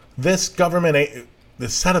 So this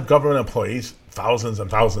set of government employees, thousands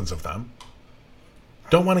and thousands of them,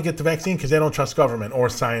 don't want to get the vaccine because they don't trust government or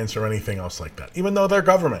science or anything else like that, even though they're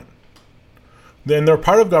government. Then they're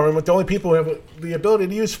part of government, the only people who have the ability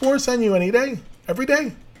to use force on you any day, every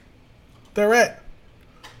day. They're it.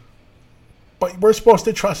 But we're supposed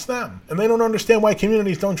to trust them. And they don't understand why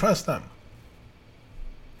communities don't trust them.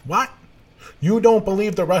 What? You don't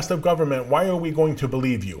believe the rest of government. Why are we going to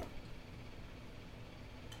believe you?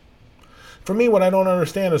 For me, what I don't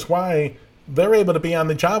understand is why they're able to be on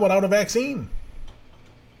the job without a vaccine.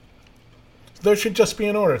 There should just be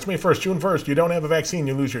an order. It's May 1st, June 1st. You don't have a vaccine,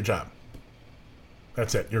 you lose your job.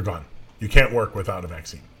 That's it. You're gone. You can't work without a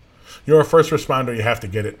vaccine. You're a first responder. You have to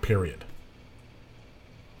get it, period.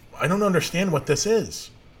 I don't understand what this is.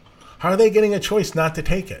 How are they getting a choice not to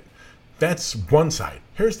take it? That's one side.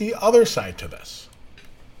 Here's the other side to this.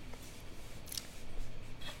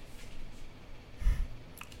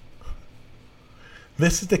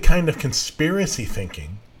 This is the kind of conspiracy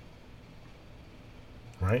thinking,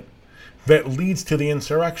 right, that leads to the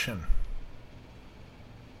insurrection.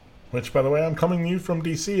 Which, by the way, I'm coming to you from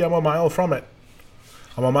D.C. I'm a mile from it.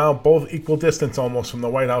 I'm a mile, both equal distance almost, from the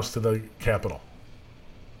White House to the Capitol.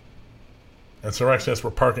 Insurrectionists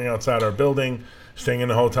were parking outside our building, staying in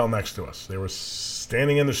the hotel next to us. They were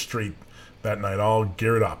standing in the street that night, all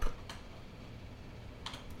geared up.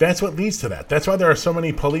 That's what leads to that. That's why there are so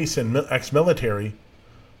many police and ex-military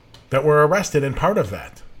that were arrested in part of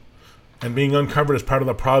that and being uncovered as part of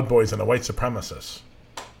the Proud Boys and the white supremacists.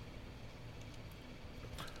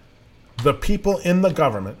 The people in the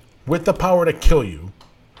government with the power to kill you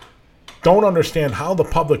don't understand how the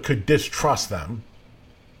public could distrust them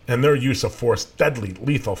and their use of force, deadly,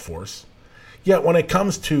 lethal force. Yet when it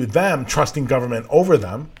comes to them trusting government over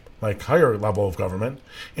them, like higher level of government,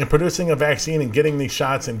 and producing a vaccine and getting these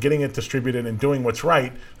shots and getting it distributed and doing what's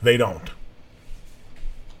right, they don't.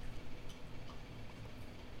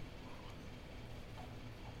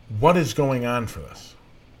 What is going on for this?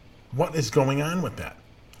 What is going on with that?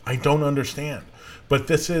 I don't understand. But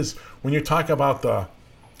this is, when you talk about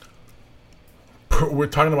we're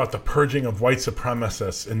talking about the purging of white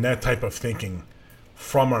supremacists and that type of thinking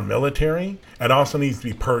from our military, it also needs to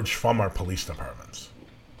be purged from our police departments.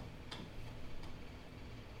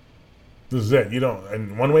 This is it.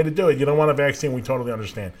 And one way to do it, you don't want a vaccine, we totally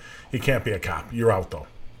understand. You can't be a cop. You're out, though.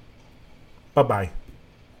 Bye-bye.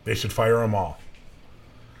 They should fire them all.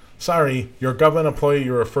 Sorry, you're a government employee,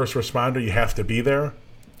 you're a first responder, you have to be there.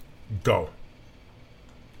 Go.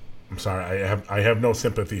 I'm sorry, I have no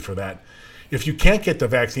sympathy for that. If you can't get the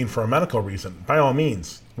vaccine for a medical reason, by all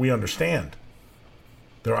means, we understand.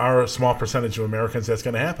 There are a small percentage of Americans that's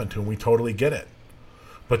going to happen to, and we totally get it.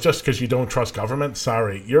 But just because you don't trust government,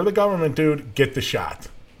 sorry, you're the government, dude, get the shot.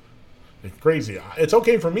 It's crazy. It's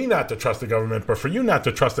okay for me not to trust the government, but for you not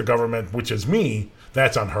to trust the government, which is me,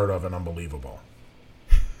 that's unheard of and unbelievable.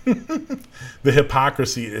 The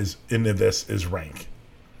hypocrisy into this is rank.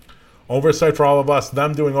 Oversight for all of us,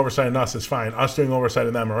 them doing oversight on us is fine. Us doing oversight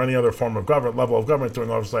on them or any other form of government, level of government doing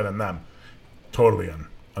oversight on them, totally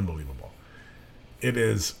unbelievable. It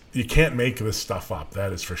is, you can't make this stuff up,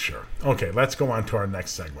 that is for sure. Okay, let's go on to our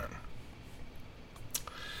next segment.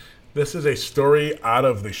 This is a story out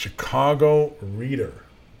of the Chicago Reader.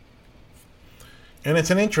 And it's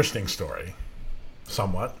an interesting story,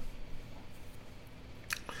 somewhat.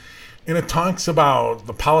 And it talks about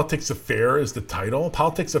the politics of fear is the title.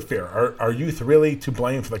 Politics of fear. Are youth really to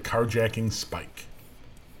blame for the carjacking spike?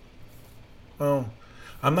 Well,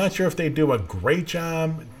 I'm not sure if they do a great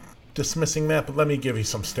job dismissing that, but let me give you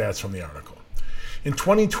some stats from the article. In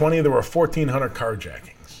 2020, there were 1,400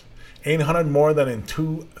 carjackings, 800 more than in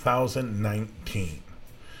 2019.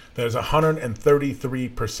 There's a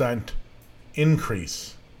 133%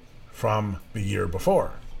 increase from the year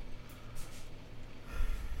before.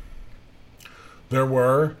 there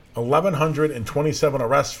were 1,127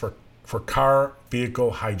 arrests for car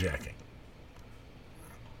vehicle hijacking.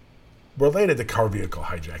 Related to car vehicle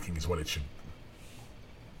hijacking is what it should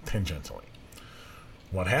tangentially.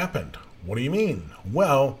 What happened? What do you mean?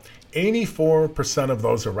 Well, 84% of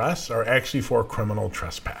those arrests are actually for criminal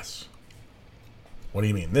trespass. What do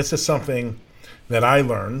you mean? This is something that I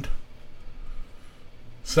learned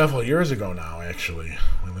several years ago now, actually.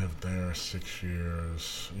 We lived there 6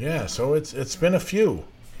 years. Yeah, so it's been a few.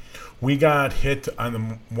 We got hit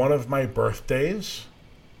on one of my birthdays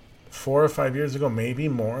 4 or 5 years ago, maybe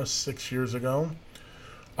more, 6 years ago.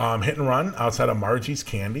 Hit and run outside of Margie's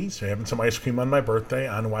Candies. So having some ice cream on my birthday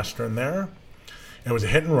on Western there. It was a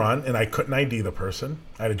hit and run, and I couldn't ID the person.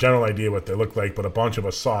 I had a general idea what they looked like, but a bunch of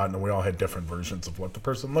us saw it, and we all had different versions of what the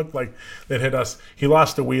person looked like that hit us. He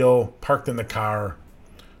lost the wheel, parked in the car,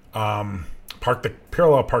 parked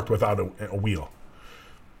without a wheel.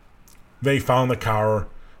 They found the car.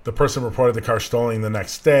 The person reported the car stolen the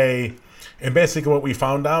next day. And basically what we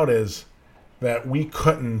found out is that we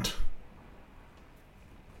couldn't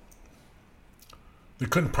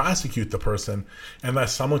prosecute the person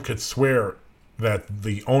unless someone could swear that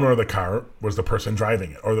the owner of the car was the person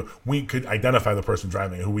driving it, or we could identify the person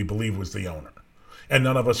driving it who we believe was the owner. And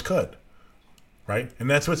none of us could, right? And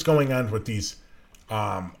that's what's going on with these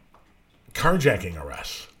carjacking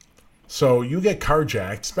arrests. So you get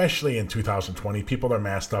carjacked, especially in 2020, people are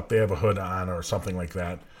masked up, they have a hood on or something like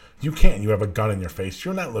that. You can't. You have a gun in your face.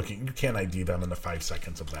 You're not looking. You can't ID them in the 5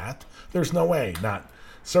 seconds of that. There's no way.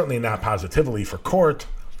 Certainly not positively for court.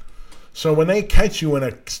 So when they catch you in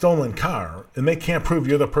a stolen car and they can't prove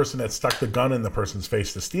you're the person that stuck the gun in the person's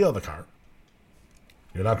face to steal the car,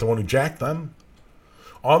 you're not the one who jacked them.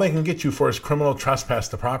 All they can get you for is criminal trespass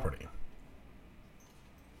to property.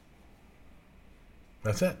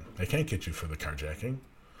 That's it. They can't get you for the carjacking.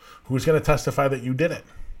 Who's going to testify that you did it?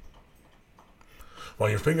 Well,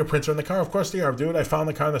 your fingerprints are in the car. Of course they are, dude. I found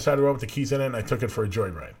the car on the side of the road with the keys in it, and I took it for a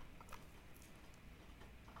joyride.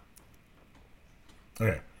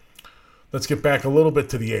 Okay. Let's get back a little bit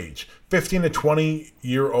to the age. 15 to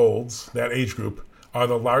 20-year-olds, that age group, are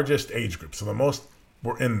the largest age group. So the most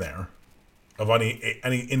were in there of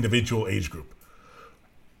any individual age group.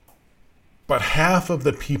 But half of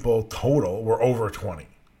the people total were over 20.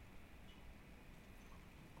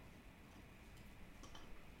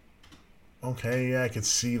 Okay, yeah, I could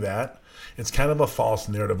see that. It's kind of a false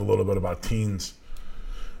narrative a little bit about teens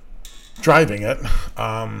driving it.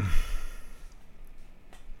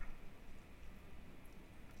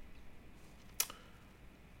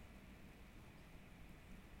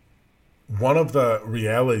 One of the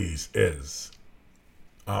realities is,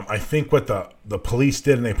 I think what the police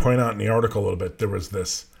did, and they point out in the article a little bit, there was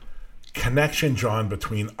this connection drawn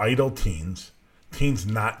between idle teens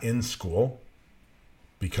not in school,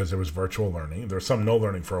 because there was virtual learning. There was some no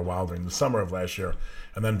learning for a while during the summer of last year,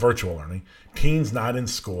 and then virtual learning. Teens not in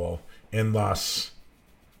school, and thus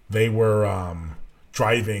they were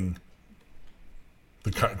driving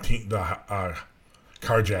the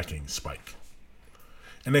carjacking spike.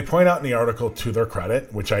 And they point out in the article, to their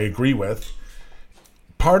credit, which I agree with,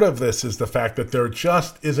 part of this is the fact that there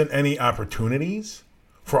just isn't any opportunities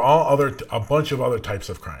for a bunch of other types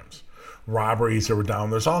of crimes. Robberies that were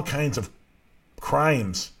down. There's all kinds of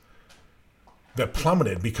crimes that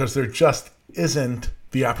plummeted because there just isn't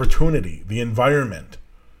the opportunity, the environment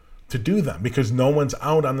to do them, because no one's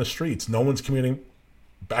out on the streets. No one's commuting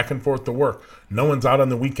back and forth to work. No one's out on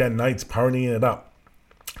the weekend nights partying it up,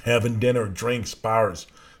 having dinner, drinks, bars,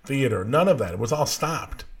 theater. None of that. It was all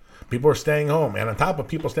stopped. People were staying home. And on top of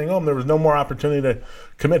people staying home, there was no more opportunity to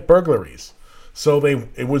commit burglaries. So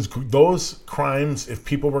it was those crimes, if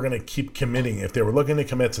people were going to keep committing, if they were looking to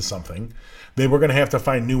commit to something, they were going to have to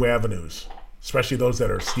find new avenues, especially those that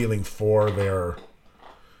are stealing for their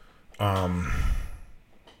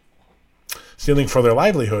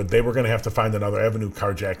livelihood. They were going to have to find another avenue.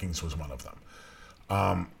 Carjackings was one of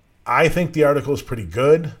them. I think the article is pretty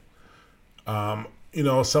good. Some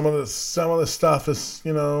of the stuff is, a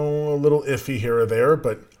little iffy here or there,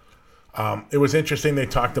 but it was interesting. They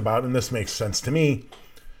talked about, and this makes sense to me,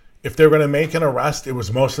 if they're going to make an arrest, it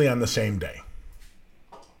was mostly on the same day.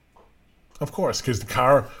 Of course, because the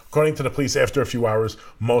car, according to the police, after a few hours,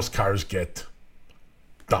 most cars get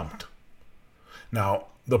dumped. Now,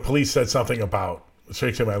 the police said something about,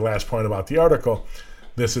 especially my last point about the article,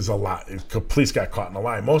 this is a lie. The police got caught in a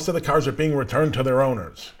lie. Most of the cars are being returned to their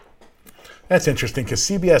owners. That's interesting, because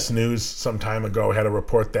CBS News some time ago had a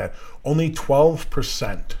report that only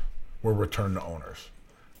 12% were returned to owners.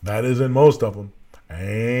 That isn't most of them.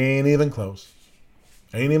 Ain't even close.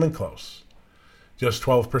 Just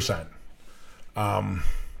 12%.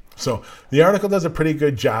 So the article does a pretty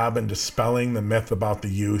good job in dispelling the myth about the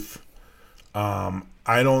youth. I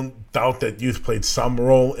don't doubt that youth played some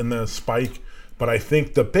role in the spike, but I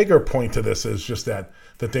think the bigger point to this is just that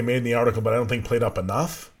they made in the article, but I don't think played up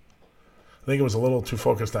enough. I think it was a little too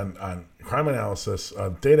focused on crime analysis,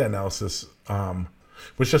 data analysis,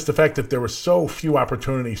 was just the fact that there were so few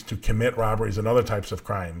opportunities to commit robberies and other types of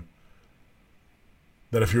crime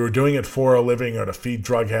that if you were doing it for a living or to feed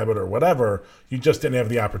drug habit or whatever, you just didn't have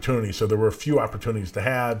the opportunity. So there were a few opportunities to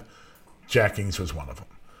have. Jackings was one of them.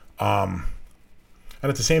 And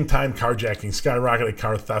at the same time, carjacking skyrocketed,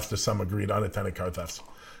 car thefts to some agreed, unattended car thefts,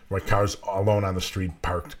 where cars alone on the street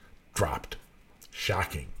parked, dropped.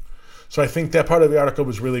 Shocking. So I think that part of the article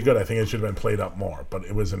was really good. I think it should have been played up more, but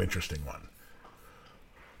it was an interesting one.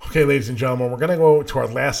 Okay, ladies and gentlemen, we're going to go to our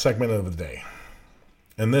last segment of the day.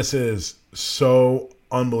 And this is so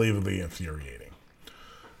unbelievably infuriating.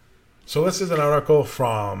 So this is an article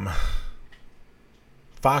from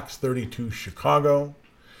Fox 32 Chicago.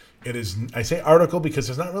 It is, I say article because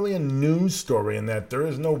it's not really a news story in that there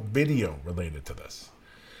is no video related to this.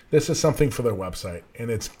 This is something for their website,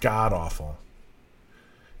 and it's god-awful.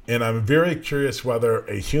 And I'm very curious whether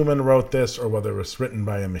a human wrote this or whether it was written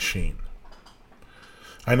by a machine.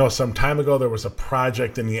 I know some time ago there was a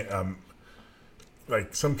project in the,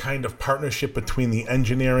 like some kind of partnership between the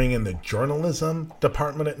engineering and the journalism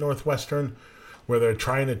department at Northwestern, where they're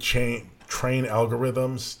trying to train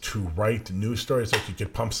algorithms to write news stories. Like you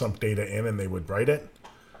could pump some data in and they would write it.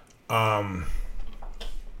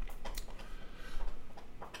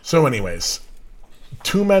 So anyways,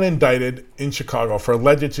 2 men indicted in Chicago for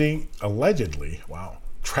allegedly,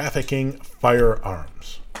 trafficking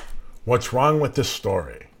firearms. What's wrong with this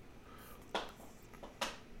story?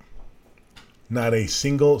 Not a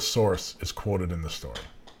single source is quoted in the story.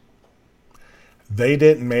 They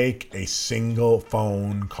didn't make a single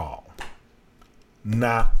phone call.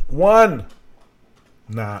 Not one.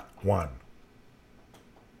 Not one.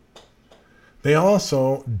 They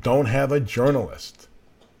also don't have a journalist.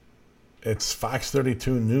 It's Fox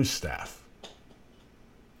 32 news staff.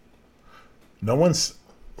 No one's...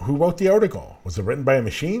 Who wrote the article? Was it written by a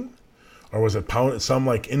machine? Or was it some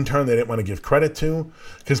like intern they didn't want to give credit to?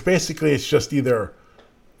 Because basically it's just either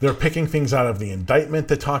they're picking things out of the indictment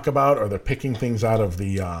to talk about, or they're picking things out of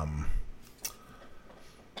the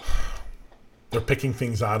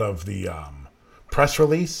press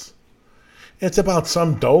release. It's about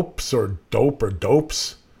some dopes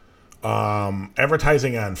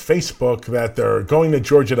advertising on Facebook that they're going to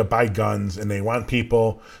Georgia to buy guns and they want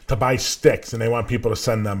people to buy sticks and they want people to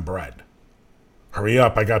send them bread. Hurry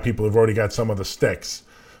up, I got people who've already got some of the sticks.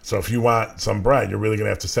 So if you want some bread, you're really going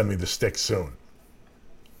to have to send me the sticks soon.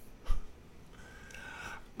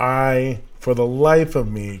 I, for the life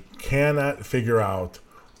of me, cannot figure out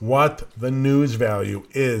what the news value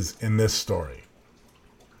is in this story.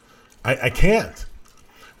 I can't.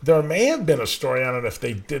 There may have been a story on it if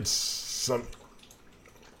they did some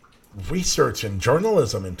research and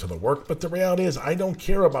journalism into the work, but the reality is I don't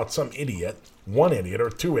care about some idiot, one idiot or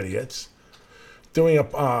two idiots, doing a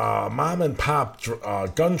mom and pop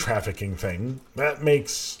gun trafficking thing. That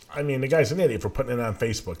makes, I mean, the guy's an idiot for putting it on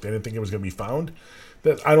Facebook. They didn't think it was going to be found.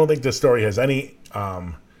 I don't think this story has any,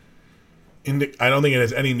 I don't think it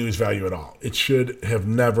has any news value at all. It should have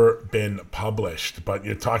never been published. But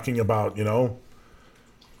you're talking about,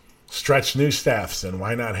 stretched news staffs, and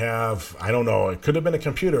why not have, I don't know, it could have been a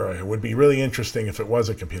computer. It would be really interesting if it was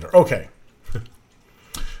a computer. Okay.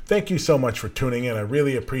 Thank you so much for tuning in. I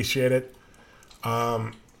really appreciate it.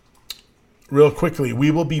 Real quickly,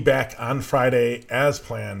 we will be back on Friday as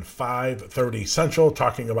planned, 5:30 Central,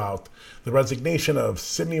 talking about the resignation of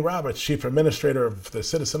Sidney Roberts, Chief Administrator of the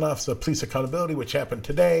Citizen Office of Police Accountability, which happened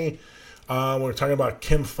today. We're talking about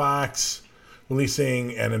Kim Foxx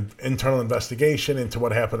releasing an internal investigation into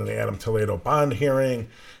what happened in the Adam Toledo bond hearing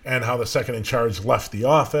and how the second in charge left the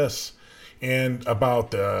office, and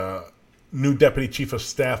about the new Deputy Chief of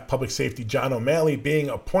Staff, Public Safety, John O'Malley, being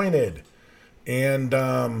appointed. And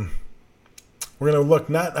we're going to look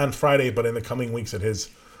not on Friday, but in the coming weeks at his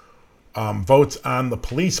votes on the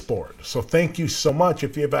police board. So thank you so much.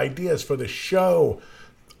 If you have ideas for the show,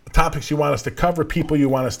 topics you want us to cover, people you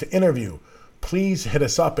want us to interview, please hit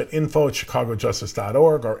us up at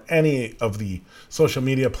info@chicagojustice.org or any of the social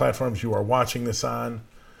media platforms you are watching this on.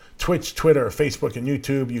 Twitch, Twitter, Facebook, and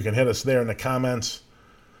YouTube. You can hit us there in the comments.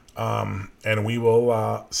 And we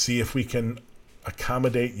will see if we can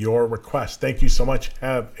accommodate your request. Thank you so much.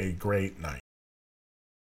 Have a great night.